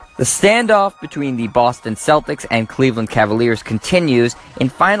The standoff between the Boston Celtics and Cleveland Cavaliers continues in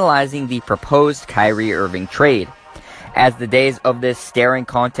finalizing the proposed Kyrie Irving trade. As the days of this staring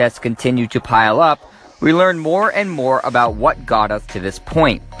contest continue to pile up, we learn more and more about what got us to this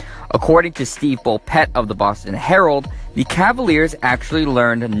point. According to Steve Bulpett of the Boston Herald, the Cavaliers actually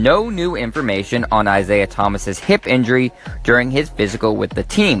learned no new information on Isaiah Thomas's hip injury during his physical with the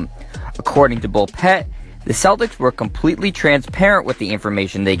team. According to Bulpett, the Celtics were completely transparent with the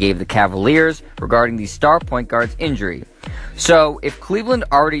information they gave the Cavaliers regarding the star point guard's injury. So, if Cleveland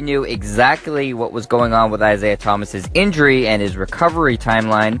already knew exactly what was going on with Isaiah Thomas's injury and his recovery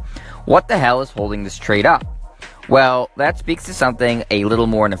timeline, what the hell is holding this trade up? Well, that speaks to something a little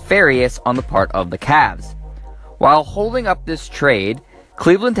more nefarious on the part of the Cavs. While holding up this trade,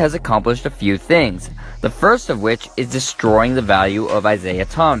 Cleveland has accomplished a few things, the first of which is destroying the value of Isaiah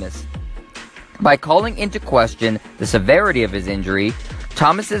Thomas. By calling into question the severity of his injury,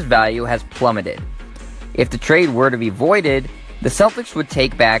 Thomas's value has plummeted. If the trade were to be voided, the Celtics would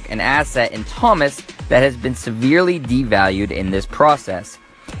take back an asset in Thomas that has been severely devalued in this process.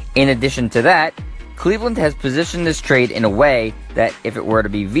 In addition to that, Cleveland has positioned this trade in a way that if it were to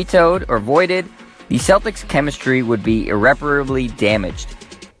be vetoed or voided, the Celtics' chemistry would be irreparably damaged.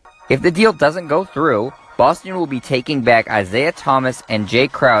 If the deal doesn't go through, Boston will be taking back Isaiah Thomas and Jay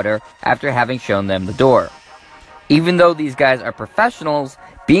Crowder after having shown them the door. Even though these guys are professionals,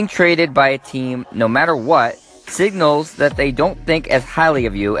 being traded by a team, no matter what, signals that they don't think as highly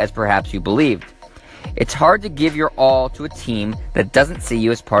of you as perhaps you believed. It's hard to give your all to a team that doesn't see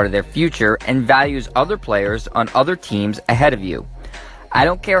you as part of their future and values other players on other teams ahead of you. I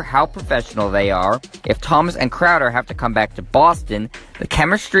don't care how professional they are, if Thomas and Crowder have to come back to Boston, the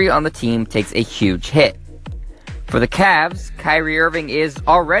chemistry on the team takes a huge hit. For the Cavs, Kyrie Irving is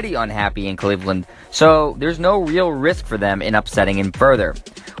already unhappy in Cleveland, so there's no real risk for them in upsetting him further.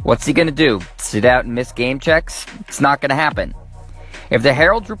 What's he gonna do? Sit out and miss game checks? It's not gonna happen. If the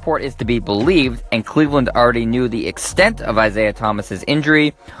Herald's report is to be believed, and Cleveland already knew the extent of Isaiah Thomas's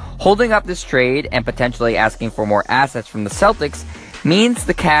injury, holding up this trade and potentially asking for more assets from the Celtics means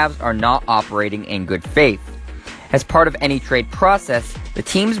the Cavs are not operating in good faith. As part of any trade process, the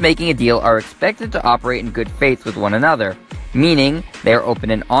teams making a deal are expected to operate in good faith with one another, meaning they are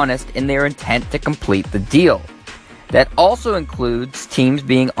open and honest in their intent to complete the deal. That also includes teams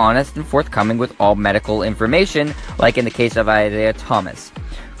being honest and forthcoming with all medical information, like in the case of Isaiah Thomas.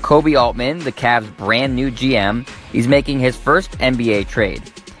 Koby Altman, the Cavs' brand new GM, is making his first NBA trade.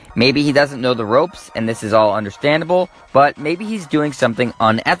 Maybe he doesn't know the ropes, and this is all understandable, but maybe he's doing something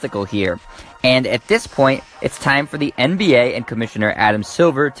unethical here. And at this point, it's time for the NBA and Commissioner Adam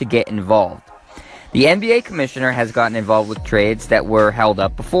Silver to get involved. The NBA Commissioner has gotten involved with trades that were held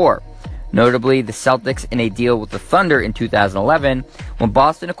up before. Notably, the Celtics in a deal with the Thunder in 2011 when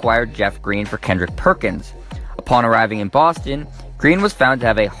Boston acquired Jeff Green for Kendrick Perkins. Upon arriving in Boston, Green was found to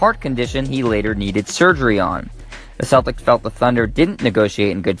have a heart condition he later needed surgery on. The Celtics felt the Thunder didn't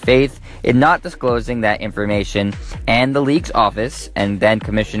negotiate in good faith in not disclosing that information, and the league's office, and then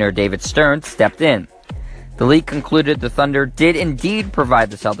Commissioner David Stern, stepped in. The league concluded the Thunder did indeed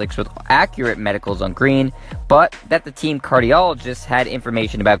provide the Celtics with accurate medicals on Green, but that the team cardiologists had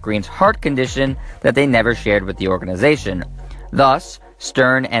information about Green's heart condition that they never shared with the organization. Thus,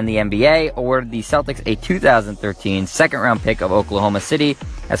 Stern and the NBA awarded the Celtics a 2013 second-round pick of Oklahoma City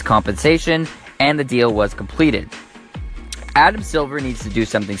as compensation, and the deal was completed. Adam Silver needs to do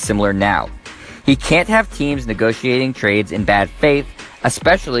something similar now. He can't have teams negotiating trades in bad faith,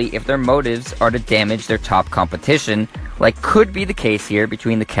 especially if their motives are to damage their top competition, like could be the case here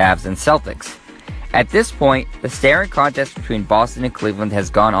between the Cavs and Celtics. At this point, the staring contest between Boston and Cleveland has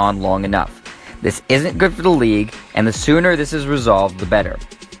gone on long enough. This isn't good for the league, and the sooner this is resolved, the better.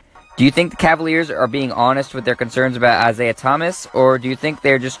 Do you think the Cavaliers are being honest with their concerns about Isaiah Thomas, or do you think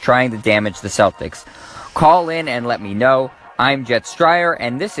they're just trying to damage the Celtics? Call in and let me know. I'm Jet Stryer,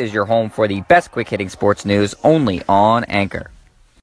 and this is your home for the best quick-hitting sports news only on Anchor.